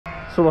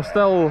So we're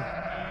still,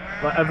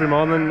 like every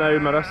morning now,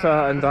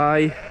 Marissa and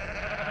I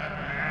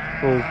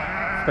will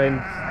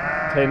spend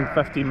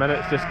 10-15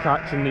 minutes just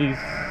catching these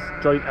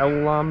joint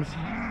ill lambs.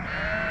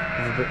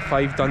 There's about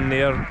 5 done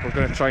there. We're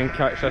going to try and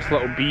catch this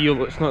little bee,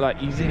 although it's not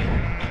that easy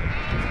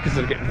because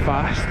they're getting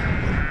fast.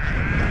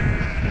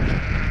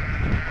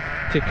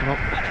 Take him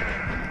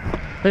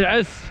up. There it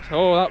is!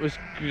 Oh, that was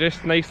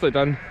just nicely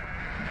done.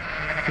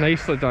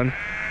 Nicely done.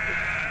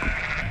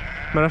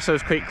 Marissa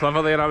was quite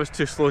clever there. I was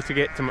too slow to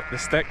get to the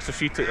stick, so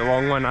she took the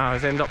long one. I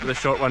was ended up with the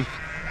short one.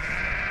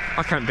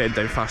 I can't bend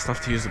down fast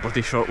enough to use the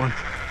bloody short one.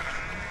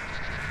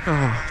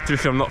 Oh, to be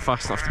fair, I'm not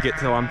fast enough to get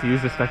to the lamb to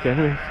use the stick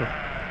anyway, so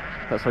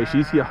that's why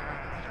she's here.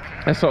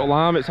 This little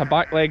lamb, it's a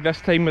back leg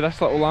this time with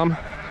this little lamb.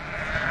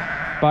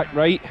 Back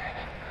right.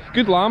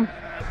 Good lamb.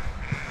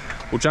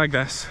 We'll jag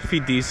this,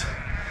 feed these,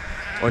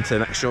 on to the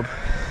next job.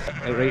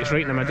 Right, it's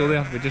right in the middle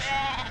there. We just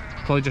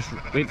probably just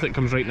wait till it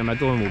comes right in the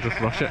middle and we'll just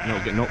rush it and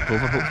it'll get knocked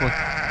over hopefully.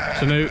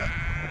 So now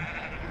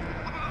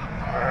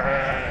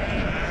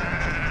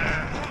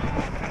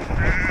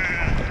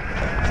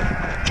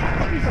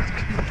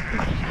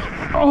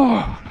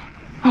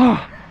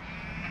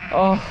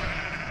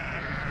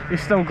oh,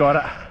 he's still got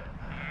it.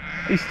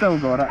 He's still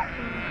got it.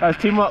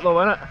 That's teamwork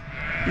though, isn't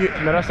it?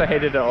 Marissa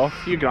headed it off.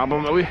 You grab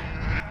him away.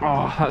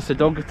 Oh, that's the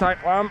dog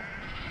attack lamb.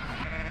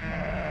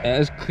 It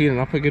is clearing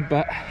up a good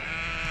bit.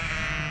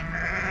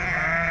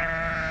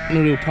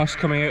 No real pus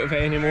coming out of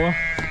it anymore.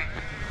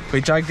 We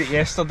jagged it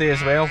yesterday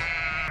as well.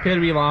 Pair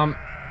wee lamb,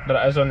 but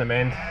it is on the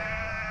mend.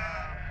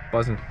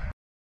 Buzzing.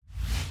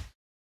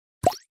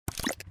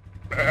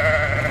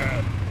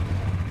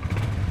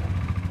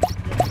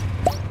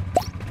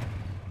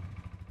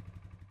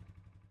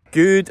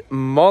 Good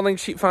morning,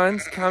 sheep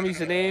fans. Cammy's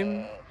the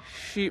name,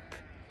 sheep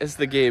is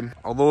the game.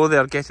 Although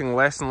they're getting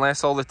less and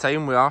less all the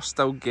time, we are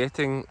still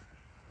getting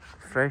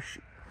fresh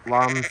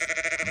lambs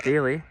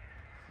daily.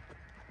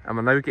 And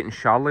we're now getting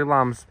Charlie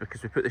lambs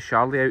because we put the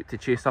Charlie out to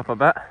chase up a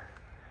bit.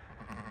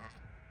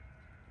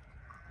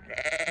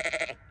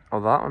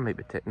 Oh, that one might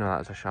be no,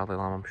 that is a Charlie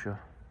lamb, I'm sure.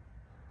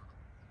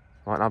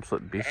 What an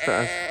absolute beast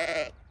it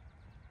is.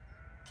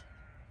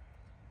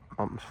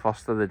 Mum's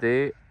first of the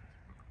day.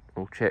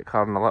 We'll check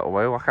her in a little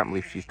while. I can't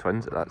believe she's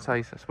twins at that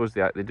size. I suppose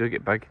they do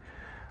get big.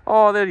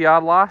 Oh, there you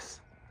are,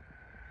 lass.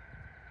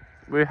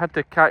 We had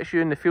to catch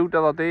you in the field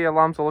the other day. Your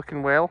lambs are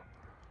looking well.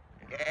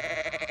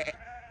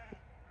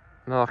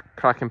 Another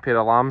cracking pair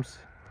of lambs.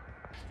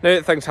 Now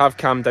that things have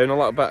calmed down a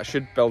little bit, I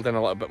should build in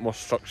a little bit more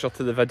structure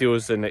to the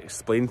videos and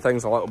explain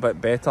things a little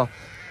bit better.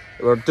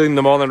 We're doing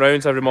the morning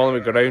rounds. Every morning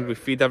we go round, we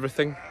feed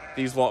everything.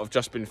 These lot have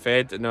just been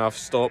fed and now I've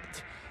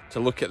stopped to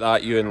look at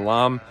that ewe and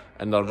lamb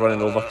and they're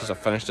running over because I've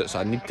finished it, so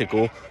I need to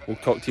go. We'll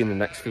talk to you in the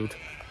next field.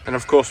 And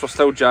of course we're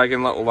still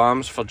jagging little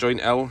lambs for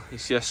joint ill. You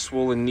see a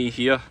swollen knee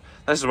here.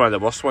 This is one of the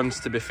worst ones,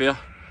 to be fair.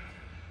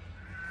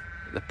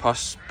 The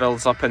pus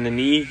builds up in the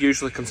knee,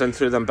 usually comes in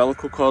through the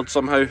umbilical cord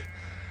somehow.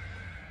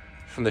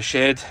 From the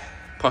shed,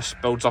 pus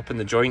builds up in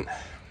the joint.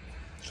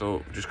 So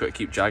we've just got to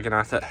keep jagging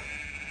at it.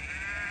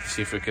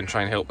 See if we can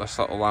try and help this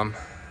little lamb.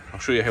 I'll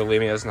show you how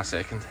lame he is in a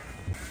second.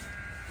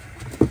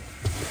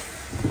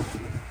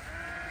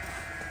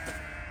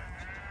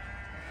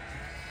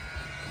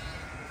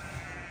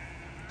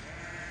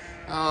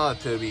 Ah,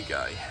 poor wee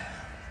guy.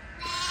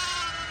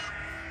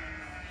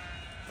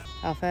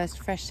 Our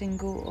first fresh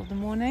single of the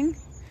morning.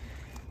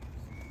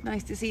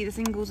 Nice to see the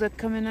singles are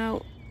coming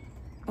out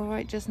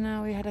alright just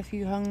now. We had a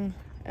few hung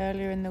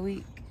earlier in the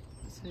week,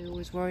 so we're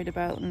always worried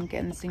about them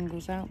getting the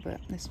singles out, but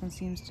this one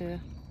seems to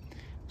have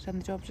done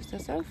the job just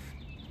herself.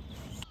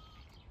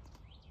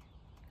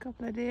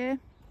 Couple of deer,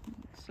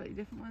 slightly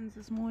different ones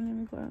this morning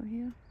we've got out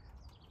here.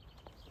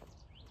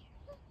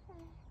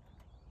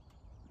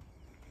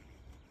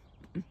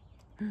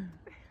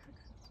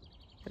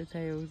 The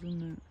tails,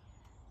 isn't it?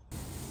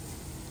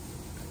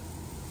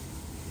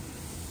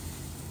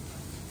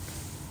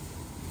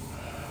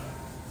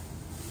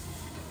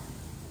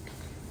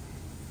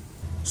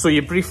 So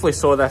you briefly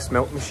saw this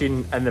milk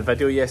machine in the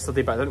video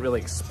yesterday, but I didn't really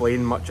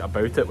explain much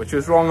about it, which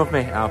was wrong of me.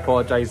 I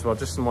apologise. We're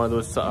just in one of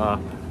those sort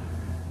of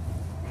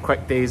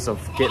quick days of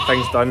get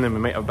things done and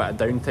we might have a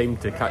bit of downtime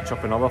to catch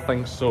up on other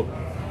things. So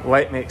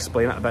let me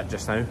explain it a bit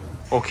just now.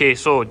 Okay,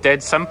 so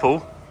dead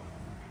simple.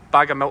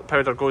 Bag of milk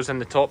powder goes in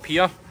the top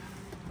here.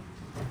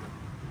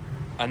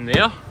 In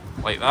there,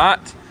 like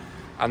that.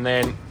 And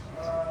then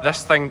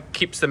this thing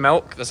keeps the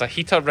milk, there's a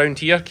heater around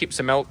here, keeps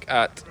the milk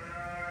at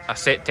a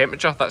set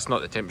temperature. That's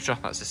not the temperature,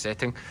 that's the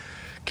setting.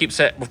 Keeps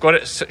it, we've got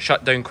it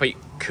shut down quite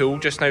cool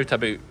just now to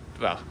about,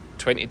 well,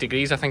 20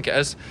 degrees I think it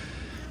is.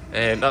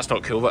 That's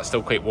not cool, that's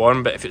still quite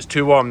warm, but if it's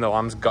too warm the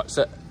lambs guts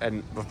it,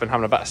 and we've been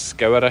having a bit of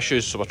scour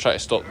issues, so we're trying to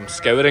stop them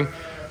scouring.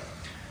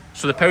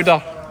 So the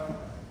powder,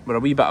 we're a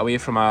wee bit away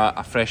from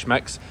a fresh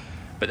mix,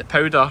 but the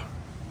powder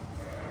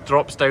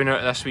drops down out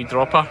of this wee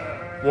dropper.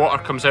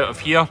 Water comes out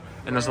of here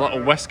and there's a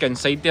little whisk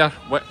inside there,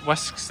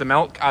 whisks the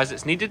milk as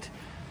it's needed.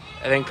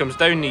 It then comes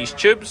down these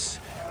tubes,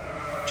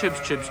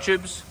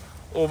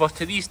 over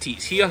to these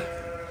teats here,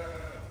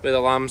 where the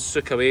lambs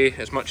soak away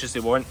as much as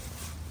they want.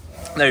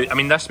 Now, I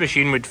mean, this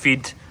machine would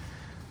feed,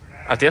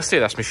 I dare say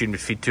this machine would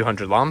feed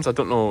 200 lambs. I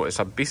don't know, it's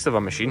a beast of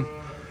a machine.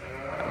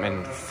 I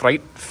mean,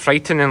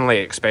 frighteningly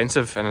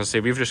expensive, and as I say,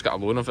 we've just got a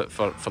loan of it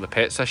for the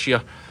pets this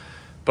year.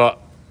 But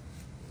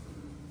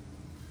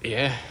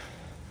yeah,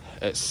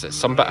 it's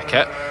some bit of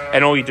kit,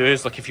 and all you do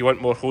is, like, if you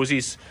want more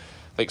hoses,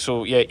 like,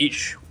 so yeah,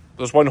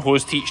 there's one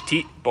hose to each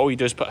teat, but all you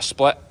do is put a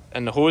split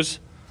in the hose,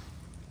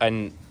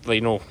 and, like,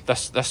 you know,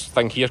 this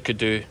thing here could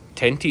do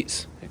 10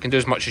 teats. It can do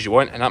as much as you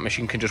want, and that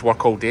machine can just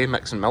work all day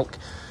mixing milk.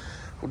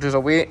 We'll do a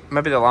wait,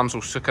 maybe the lambs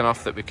will soak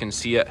enough that we can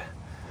see it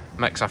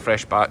mix a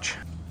fresh batch.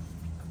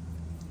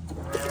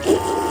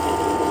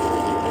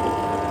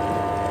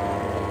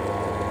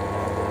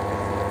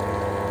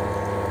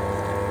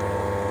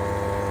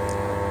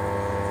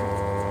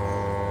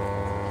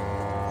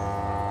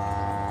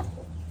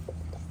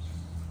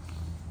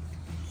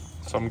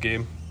 Some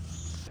game.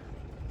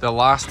 The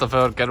last of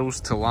our girls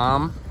to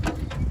lamb.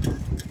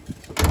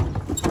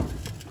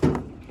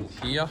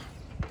 Here.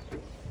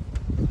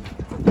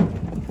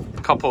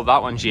 A couple of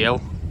that one's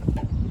yellow,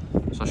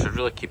 so I should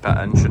really keep it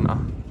in, shouldn't I?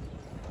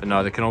 But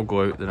no, they can all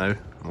go out now, and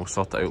we'll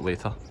sort it out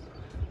later.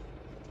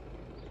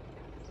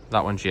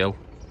 That one's yellow.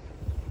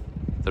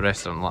 The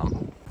rest are in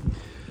lamb.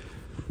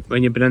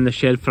 When you've been in the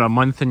shed for a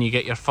month and you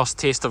get your first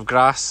taste of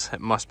grass,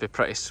 it must be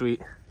pretty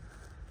sweet.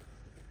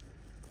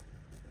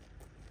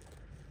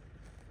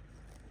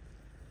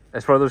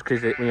 It's one of those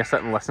crazy, when you're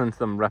sitting listening to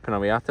them ripping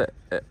away at it,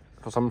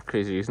 for some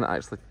crazy reason it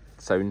actually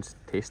sounds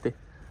tasty.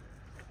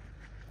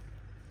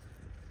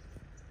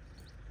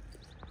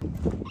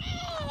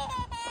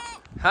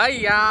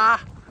 Hiya!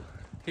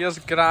 Here's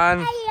Gran.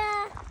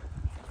 Hiya!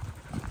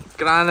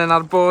 Gran and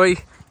our boy.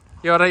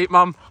 You alright,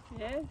 Mum?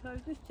 Yes, I was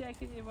just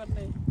checking you, weren't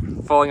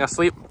I? Falling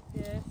asleep?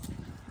 Yes.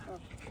 Or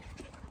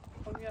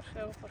from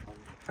yourself or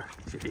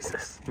something.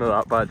 Jesus,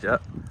 not that bad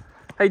yet.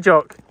 Hey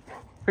Jock,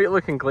 what are you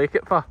looking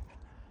glaikit for?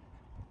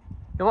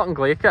 You're looking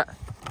glaikit.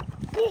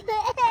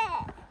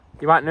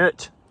 You want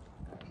nut?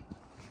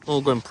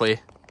 We'll go and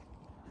play.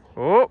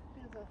 Oh,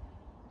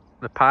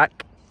 the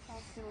pack.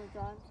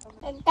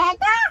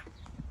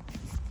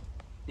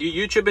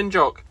 You YouTubing,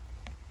 Jock?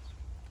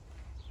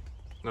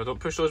 No, don't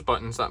push those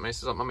buttons, that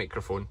messes up my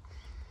microphone.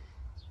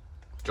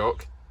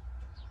 Jock.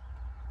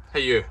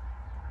 Hey you.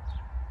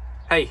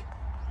 Hey.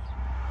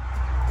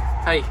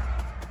 Hey.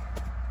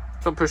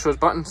 Don't push those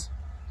buttons.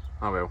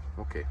 Oh well,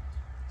 okay.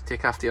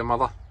 Take after your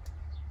mother.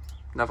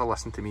 Never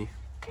listen to me.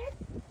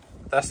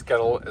 This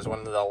girl is one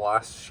of the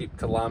last sheep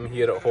to lamb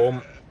here at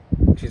home.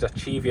 She's a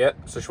cheviot,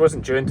 so she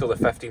wasn't due until the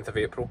 15th of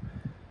April,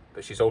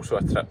 but she's also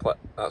a triplet.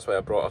 That's why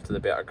I brought her to the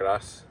better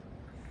grass.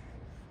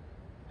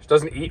 She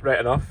doesn't eat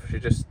right enough, she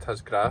just has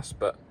grass,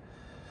 but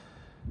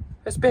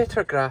it's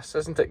better grass,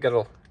 isn't it,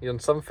 girl? You're in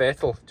some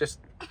fettle.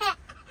 Just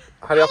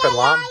hurry up and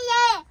lamb.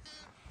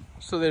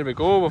 So there we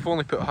go, we've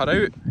only put her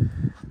out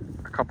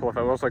a couple of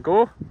hours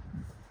ago,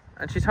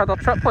 and she's had her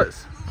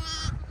triplets.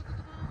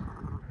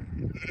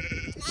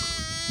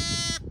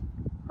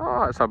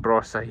 Oh, it's a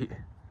braw sight.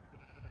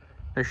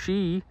 Now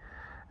she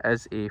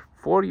is a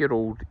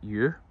 4-year-old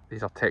ewe.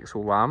 These are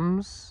Texel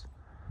lambs.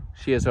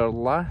 She is our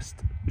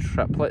last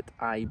triplet,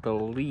 I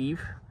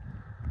believe,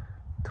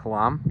 to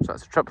lamb. So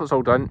that's the triplets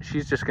all done.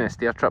 She's just going to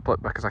stay a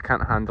triplet because I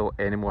can't handle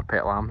any more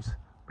pet lambs.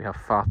 We have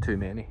far too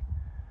many,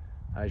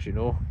 as you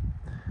know.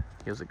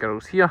 Here's the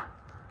girls here.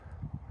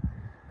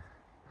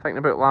 Thinking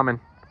about lambing.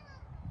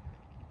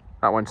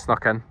 That one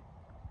snuck in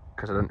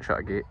because I didn't shut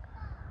a gate.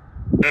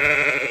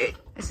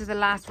 This is the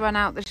last run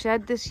out the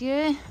shed this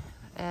year.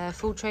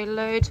 Full trailer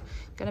load.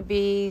 Going to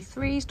be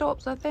 3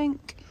 stops, I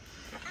think.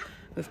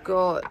 We've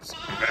got this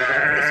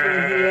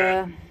one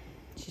here.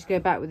 She's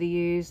going back with the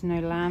ewes, no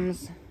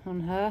lambs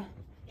on her.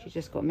 She's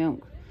just got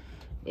milk.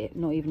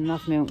 Not even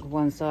enough milk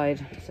one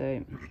side,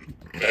 so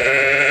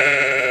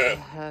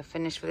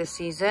finished for this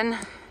season.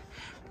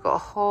 We've got a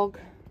hog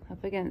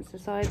up against the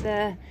side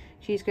there.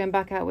 She's going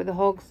back out with the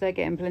hogs. They're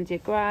getting plenty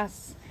of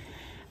grass,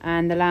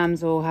 and the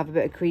lambs will have a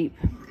bit of creep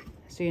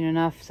soon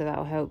enough, so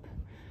that'll help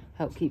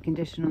keep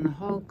condition on the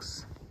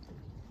hogs.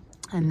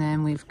 And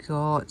then we've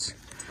got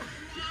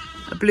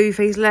a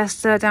blue-faced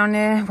Leicester down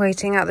there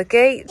waiting out the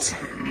gate.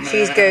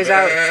 She goes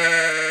out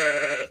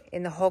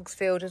in the hogs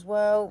field as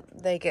well.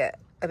 They get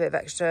a bit of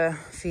extra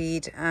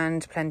feed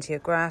and plenty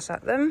of grass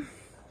at them.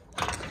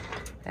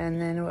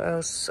 And then what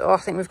else? Oh, I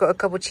think we've got a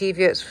couple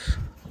cheviots.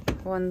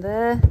 One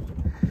there.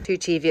 2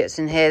 cheviots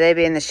in here. They'll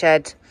be in the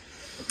shed.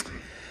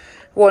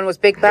 One was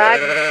Big Bag.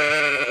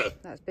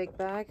 That's Big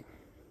Bag.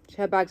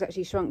 Her bag's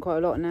actually shrunk quite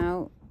a lot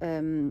now.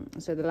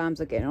 So the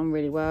lambs are getting on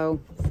really well.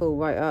 Full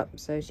right up.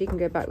 So she can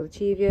go back with the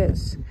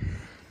cheviots.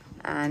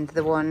 And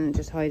the one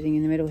just hiding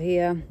in the middle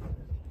here,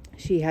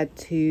 she had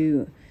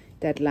 2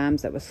 dead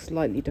lambs that were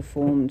slightly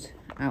deformed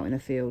out in the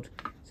field.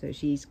 So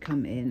she's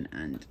come in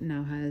and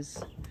now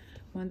has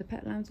one of the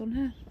pet lambs on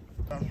her.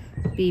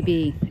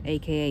 BB,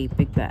 aka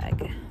Big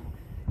Bag.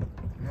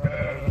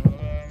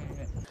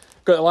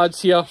 Got the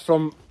lads here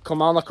from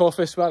Kilmarnock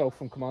office. We're all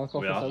from Kilmarnock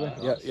office, are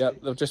they? Yeah.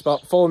 They've just been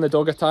following the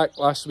dog attack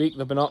last week.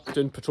 They've been up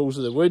doing patrols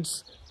of the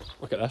woods.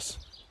 Look at this.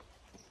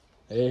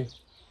 Hey.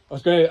 I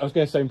was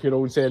gonna sound pure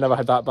old and say I never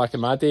had that back in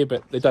my day,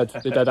 but they did.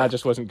 They did. I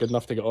just wasn't good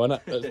enough to get on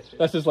it.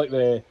 This is like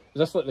is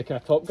this like the kind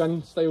of Top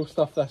Gun style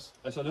stuff? This.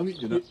 It's an elite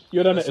unit.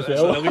 You're in it as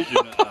well. It's an elite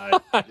unit.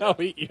 Aye.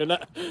 Elite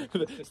unit.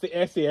 It's the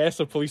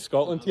SAS of Police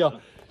Scotland here,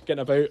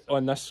 getting about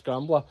on this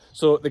scrambler.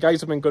 So the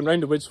guys have been going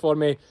round the woods for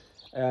me,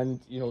 and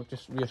you know,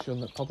 just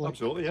reassuring the public.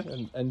 Absolutely,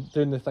 yeah. And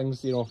doing the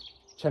things, you know,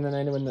 chinning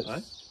anyone that's.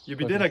 Aye. You've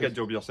been doing a good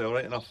job yourself,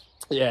 right enough.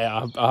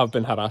 Yeah, I have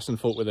been harassing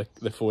folk with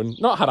the phone.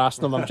 Not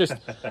harassing them, I'm just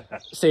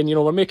saying, you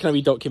know, we're making a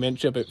wee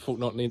documentary about folk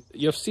not need.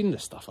 You've seen the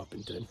stuff I've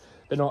been doing.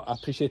 But no, I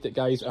appreciate it,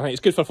 guys. I think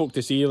it's good for folk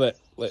to see that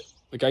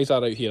the guys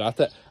are out here at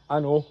it. I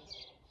know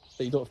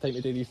that you don't have time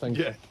to do these things.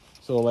 Yeah.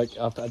 So, like,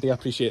 I do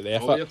appreciate the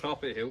effort. Oh, you're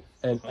happy to help.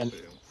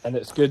 And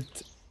it's good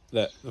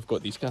that they've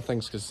got these kind of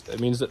things, because it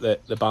means that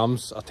the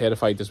BAMs are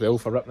terrified as well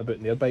for ripping about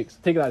in their bikes.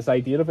 Take that as the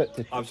idea of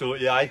it.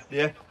 Absolutely, aye.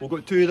 Yeah, we've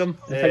got 2 of them.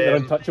 You think they're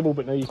untouchable,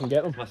 but now you can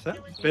get them. That's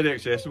it. Very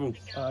accessible.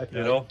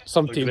 You know,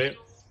 some they're team. Great.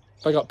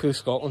 Big up Police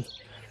Scotland.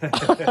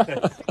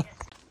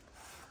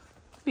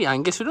 Wee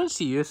Angus, we don't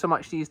see you so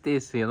much these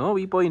days, you know,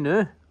 wee boy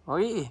now. Oh,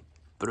 yeah.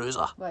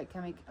 Bruiser. Right,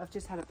 Cammy, I've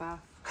just had a bath.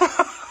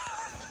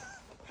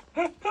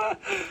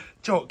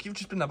 Jock, you've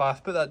just been in the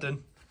bath. Put that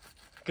down.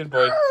 Good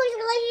boy.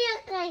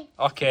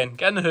 Oh, Ken,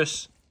 get in the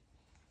house.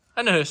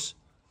 In the house.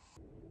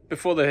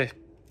 Before the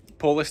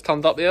police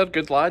turned up there,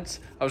 good lads,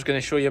 I was going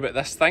to show you about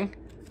this thing,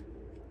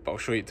 but I'll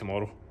show you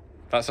tomorrow.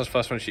 That's our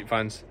first one, sheep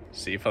fans.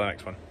 See you for the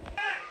next one.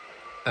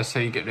 That's how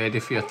you get ready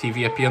for your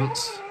TV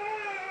appearance.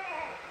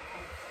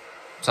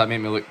 Does that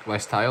make me look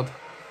less tired?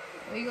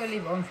 Well, you got to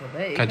leave it on for a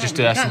bit. You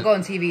can't go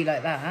on TV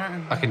like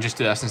that. I can just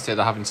do this instead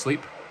of having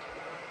sleep.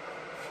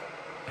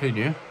 Who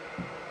knew?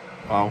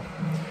 Wow.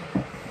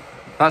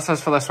 That's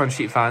us for this one,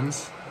 sheep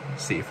fans.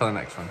 See you for the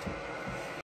next one.